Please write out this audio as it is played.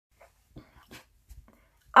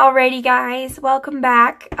Alrighty guys, welcome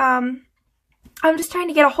back. I'm just trying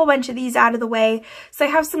to get a whole bunch of these out of the way so I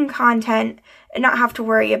have some content and not have to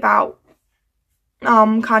worry about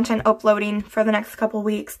content uploading for the next couple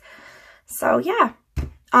weeks. So yeah,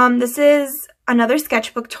 this is another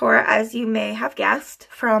sketchbook tour, as you may have guessed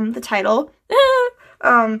from the title.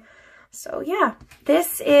 So yeah,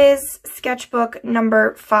 this is sketchbook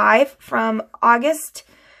number 5 from August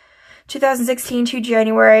 2016 to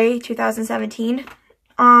January 2017.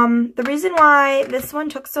 The reason why this one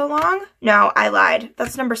took so long, no, I lied.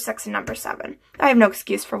 That's number 6 and number 7. I have no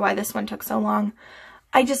excuse for why this one took so long.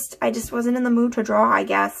 I just wasn't in the mood to draw, I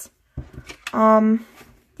guess.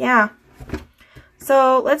 Yeah.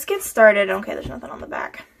 So let's get started. Okay, there's nothing on the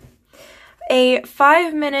back. A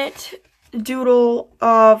 5-minute doodle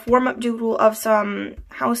of, warm-up doodle of some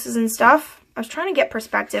houses and stuff. I was trying to get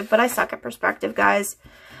perspective, but I suck at perspective, guys.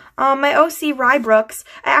 My OC, Rye Brooks,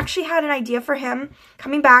 I actually had an idea for him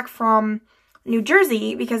coming back from New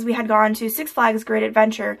Jersey because we had gone to Six Flags Great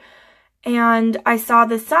Adventure, and I saw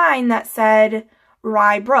the sign that said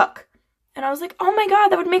Rye Brook, and I was like, oh my god,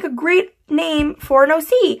 that would make a great name for an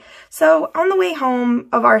OC. So on the way home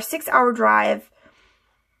of our 6-hour drive,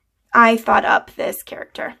 I thought up this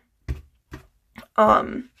character.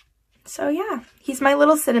 So yeah, he's my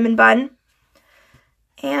little cinnamon bun,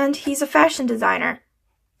 and he's a fashion designer.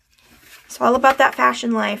 So all about that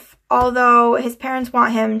fashion life, although his parents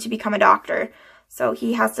want him to become a doctor, so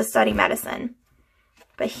he has to study medicine.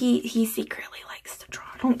 But he secretly likes to draw.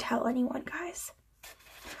 Don't tell anyone, guys.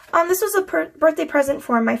 This was a birthday present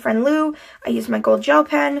for my friend Lou. I used my gold gel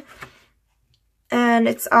pen, and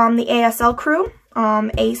it's the ASL crew,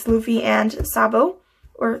 Ace, Luffy, and Sabu,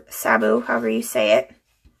 or Sabu, however you say it.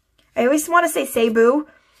 I always want to say Sabu,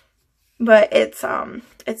 but it's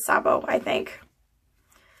Sabo, I think.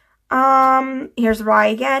 Here's Rye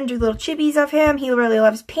again. Do little chibis of him. He really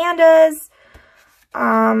loves pandas.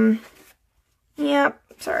 Yep.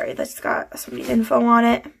 Sorry, that's got somebody's info on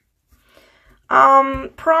it.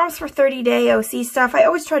 Prompts for 30-day OC stuff. I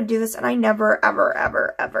always try to do this, and I never, ever,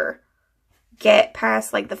 ever, ever get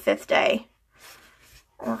past, like, the 5th day.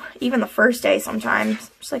 Or even the 1st day sometimes.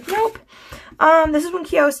 Just like, nope. This is when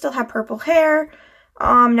Kyo still had purple hair.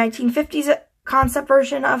 1950s concept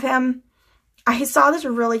version of him. I saw this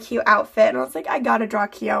really cute outfit, and I was like, I gotta draw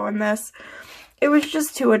Kyo in this. It was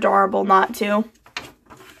just too adorable not to.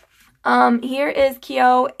 Here is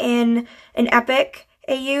Kyo in an epic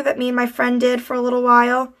AU that me and my friend did for a little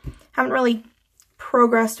while. Haven't really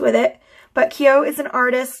progressed with it. But Kyo is an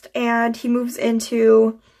artist, and he moves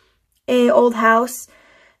into an old house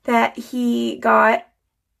that he got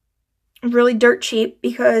really dirt cheap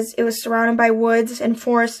because it was surrounded by woods and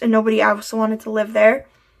forest, and nobody else wanted to live there.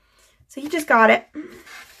 So he just got it.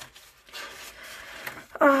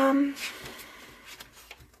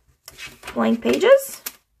 Blank pages?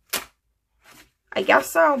 I guess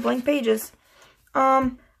so, blank pages.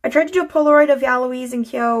 I tried to do a Polaroid of Yaloise and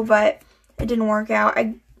Kyo, but it didn't work out.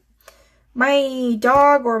 My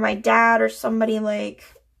dog or my dad or somebody, like,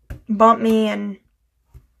 bumped me, and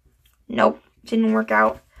nope, didn't work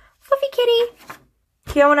out. Fluffy kitty.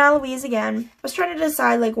 Kyo and Aloise again. I was trying to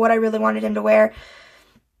decide, like, what I really wanted him to wear.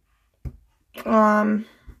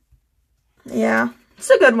 Yeah, it's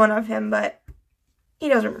a good one of him, but he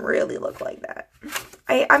doesn't really look like that.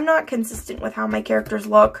 I'm not consistent with how my characters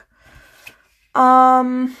look.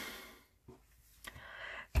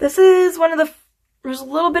 This is one of the, it was a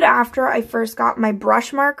little bit after I first got my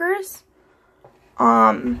brush markers.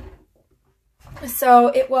 So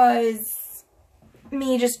it was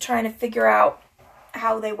me just trying to figure out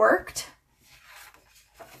how they worked.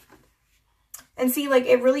 And see, like,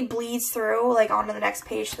 it really bleeds through, like, onto the next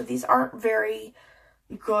page. So these aren't very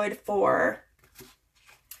good for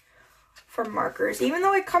markers, even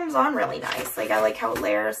though it comes on really nice. Like, I like how it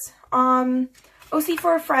layers. OC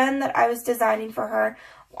for a friend that I was designing for her.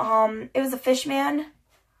 It was a fish man.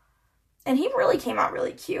 And he really came out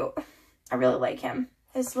really cute. I really like him.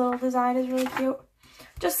 His little design is really cute.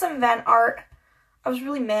 Just some vent art. I was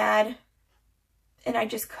really mad. And I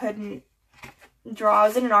just couldn't draw. I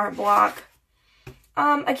was in an art block.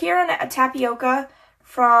 Akira and a tapioca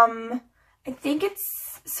from, I think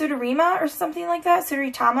it's Tsururima or something like that,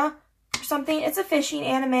 Tsuritama or something. It's a fishing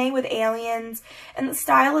anime with aliens, and the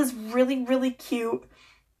style is really, really cute,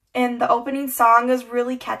 and the opening song is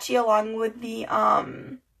really catchy along with the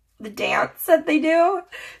dance that they do.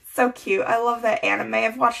 It's so cute. I love that anime.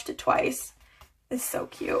 I've watched it twice. It's so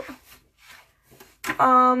cute.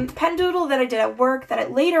 Pen doodle that I did at work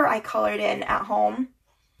that later I colored in at home.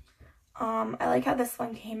 I like how this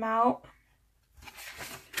one came out.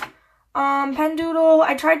 Pen doodle.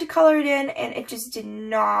 I tried to color it in and it just did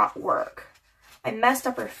not work. I messed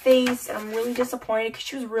up her face and I'm really disappointed because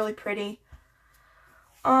she was really pretty.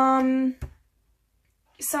 Some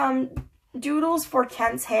doodles for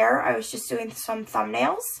Kent's hair. I was just doing some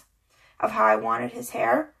thumbnails of how I wanted his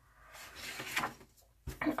hair.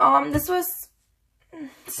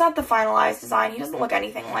 It's not the finalized design. He doesn't look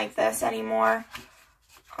anything like this anymore.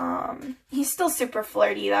 He's still super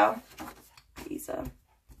flirty though. He's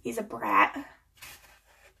a brat.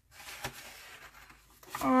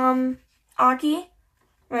 Aki.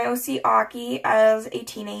 My OC Aki as a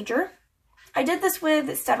teenager. I did this with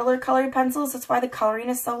Staedtler colored pencils. That's why the coloring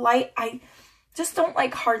is so light. I just don't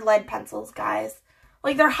like hard lead pencils, guys.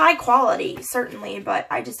 Like, they're high quality, certainly, but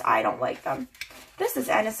I don't like them. This is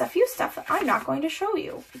NSFU stuff that I'm not going to show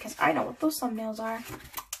you because I know what those thumbnails are.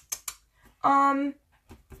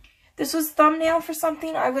 This was thumbnail for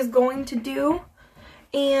something I was going to do,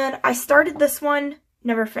 and I started this one,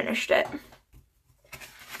 never finished it.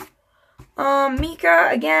 Mika,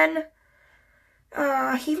 again,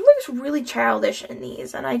 he looks really childish in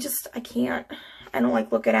these, and I don't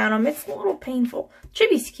like looking at him. It's a little painful.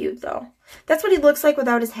 Chibi's cute, though. That's what he looks like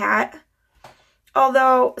without his hat.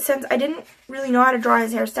 Although, since I didn't really know how to draw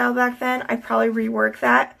his hairstyle back then, I'd probably rework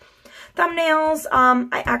that. Thumbnails,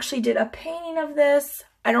 I actually did a painting of this.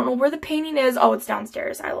 I don't know where the painting is. Oh, it's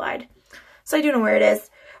downstairs. I lied. So I do know where it is.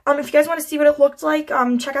 If you guys want to see what it looked like,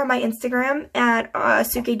 check out my Instagram at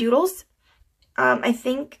Suke Doodles. I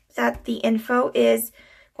think that the info is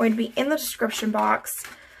going to be in the description box.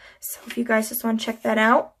 So if you guys just want to check that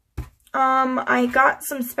out. I got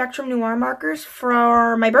some Spectrum Noir markers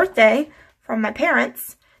for my birthday from my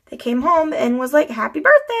parents. They came home and was like, happy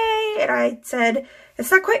birthday! And I said,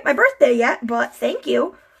 it's not quite my birthday yet, but thank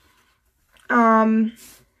you. So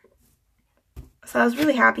I was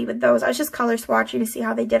really happy with those. I was just color swatching to see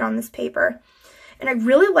how they did on this paper. And I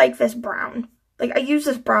really like this brown. Like, I use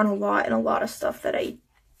this brown a lot in a lot of stuff that I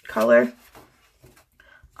color.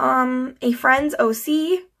 A friend's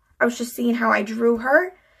OC. I was just seeing how I drew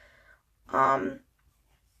her.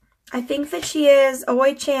 I think that she is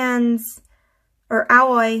Aoi-chan's, or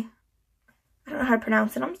Aoi. I don't know how to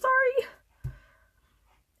pronounce it. I'm sorry.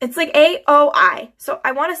 It's like A-O-I. So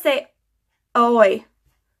I want to say Aoi.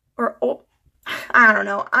 Or O. I don't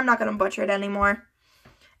know. I'm not going to butcher it anymore.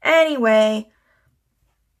 Anyway,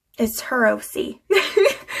 it's her OC.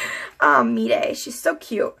 Mide. She's so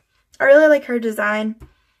cute. I really like her design.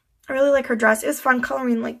 I really like her dress. It was fun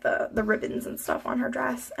coloring like the ribbons and stuff on her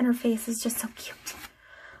dress. And her face is just so cute.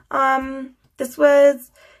 This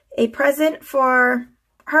was a present for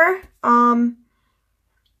her.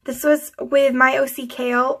 This was with my OC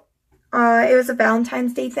Kale. It was a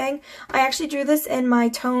Valentine's Day thing. I actually drew this in my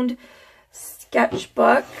toned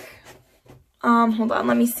sketchbook. Hold on.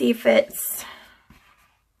 Let me see if it's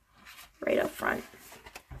right up front.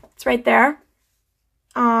 It's right there.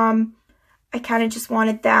 I kind of just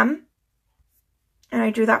wanted them. And I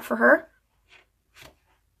drew that for her.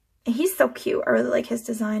 And he's so cute. I really like his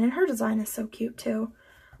design. And her design is so cute too.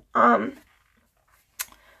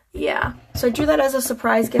 Yeah. So I drew that as a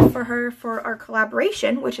surprise gift for her for our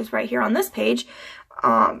collaboration, which is right here on this page.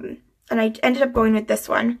 And I ended up going with this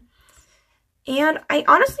one. And I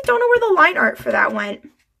honestly don't know where the line art for that went.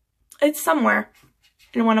 It's somewhere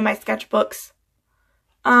in one of my sketchbooks.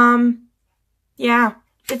 Yeah.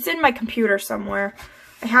 It's in my computer somewhere.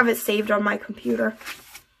 I have it saved on my computer.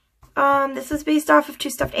 This is based off of two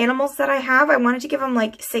stuffed animals that I have. I wanted to give them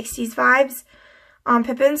like 60s vibes.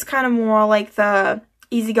 Pippin's kind of more like the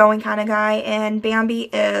easygoing kind of guy, and Bambi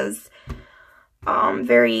is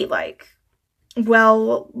very like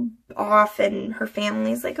well off, and her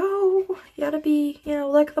family's like, oh, you gotta be, you know,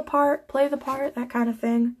 like the part, play the part, that kind of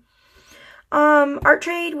thing. Art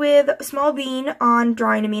trade with Small Bean on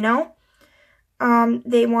Drawing Amino.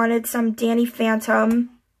 They wanted some Danny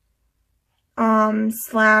Phantom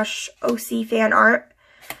slash OC fan art.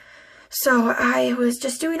 So I was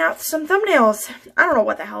just doing out some thumbnails. I don't know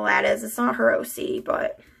what the hell that is. It's not her OC,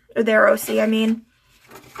 but or their OC, I mean.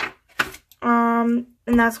 And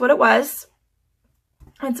that's what it was.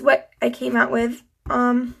 That's what I came out with.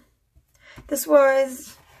 This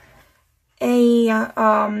was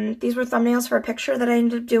a these were thumbnails for a picture that I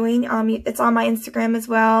ended up doing. It's on my Instagram as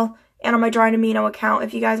well, and on my Drawing Amino account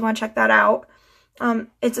if you guys want to check that out.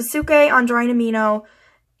 It's a Suke on Drawing Amino,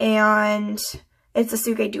 and it's a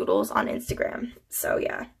Suke Doodles on Instagram. So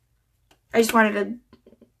yeah, I just wanted to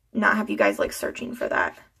not have you guys like searching for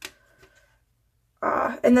that.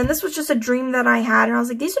 And then this was just a dream that I had, and I was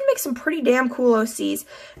like, these would make some pretty damn cool OCs.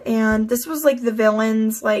 And this was like the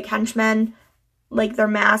villains, like henchmen, like their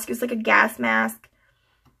mask. It was like a gas mask.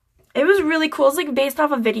 It was really cool. It's like based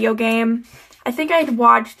off a video game. I think I'd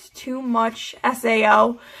watched too much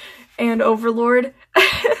SAO and Overlord.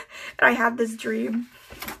 And I had this dream.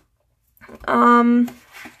 A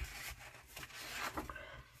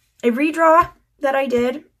redraw that I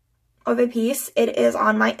did of a piece. It is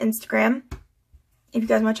on my Instagram, if you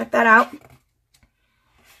guys want to check that out.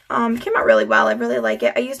 Came out really well. I really like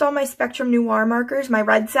it. I used all my Spectrum Noir markers, my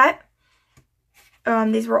red set.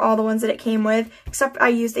 These were all the ones that it came with, except I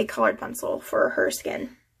used a colored pencil for her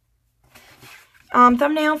skin.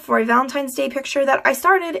 Thumbnail for a Valentine's Day picture that I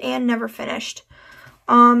started and never finished.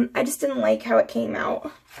 I just didn't like how it came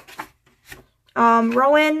out.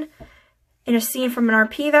 Rowan, in a scene from an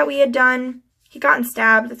RP that we had done, he gotten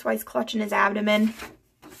stabbed, that's why he's clutching his abdomen.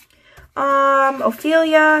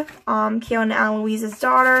 Ophelia, Kale and Eloise's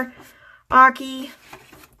daughter, Aki,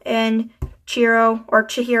 and Chiro, or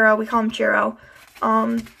Chihiro, we call him Chiro,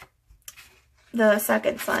 the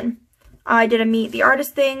second son. I did a meet the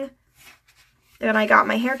artist thing, then I got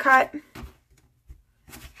my hair cut.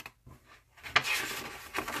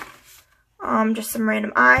 Just some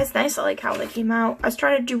random eyes. Nice, I like how they came out. I was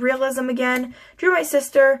trying to do realism again. Drew my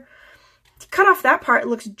sister. To cut off that part, it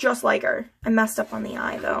looks just like her. I messed up on the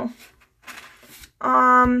eye, though.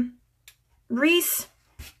 Reese,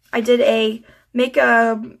 I did it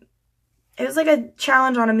was like a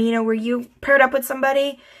challenge on Amino where you paired up with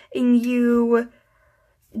somebody and you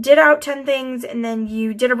did out 10 things and then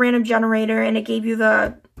you did a random generator and it gave you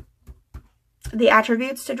the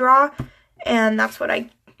attributes to draw, and that's what I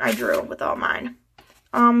drew with all mine.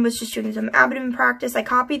 Was just doing some abdomen practice. I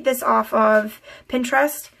copied this off of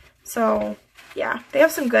Pinterest, so yeah, they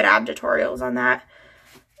have some good ab tutorials on that.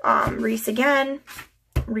 Reese again,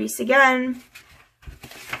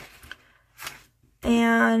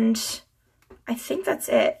 and I think that's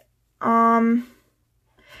it. And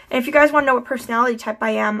if you guys want to know what personality type I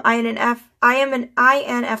am an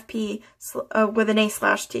INFP with an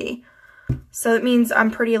A/T. So it means I'm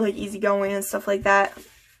pretty like easygoing and stuff like that.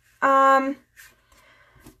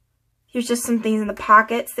 Here's just some things in the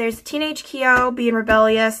pockets. There's Teenage Kyo being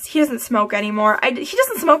rebellious. He doesn't smoke anymore. He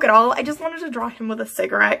doesn't smoke at all. I just wanted to draw him with a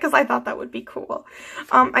cigarette because I thought that would be cool.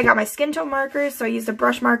 I got my skin tone markers, so I used a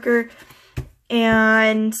brush marker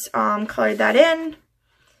and colored that in.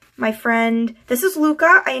 My friend, this is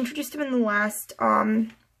Luca. I introduced him in the last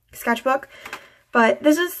sketchbook, but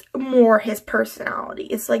this is more his personality.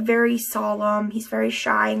 It's like very solemn. He's very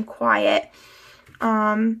shy and quiet.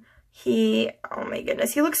 Oh my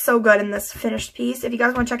goodness, he looks so good in this finished piece. If you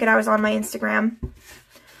guys want to check it out, it's on my Instagram.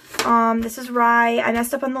 This is Rye. I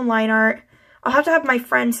messed up on the line art. I'll have to have my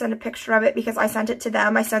friend send a picture of it because I sent it to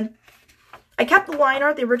them. I kept the line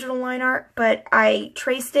art, the original line art, but I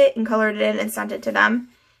traced it and colored it in and sent it to them.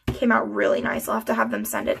 It came out really nice. I'll have to have them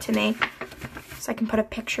send it to me so I can put a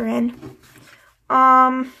picture in.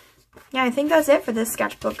 Yeah, I think that's it for this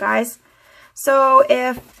sketchbook, guys. So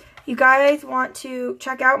if you guys want to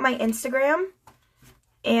check out my Instagram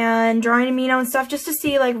and drawing Amino and stuff just to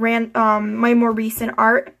see like my more recent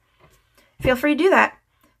art, feel free to do that.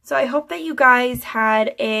 So I hope that you guys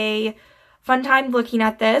had a fun time looking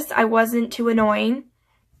at this. I wasn't too annoying.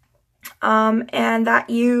 And that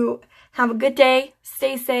you have a good day,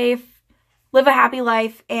 stay safe, live a happy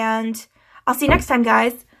life, and I'll see you next time,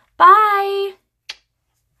 guys. Bye!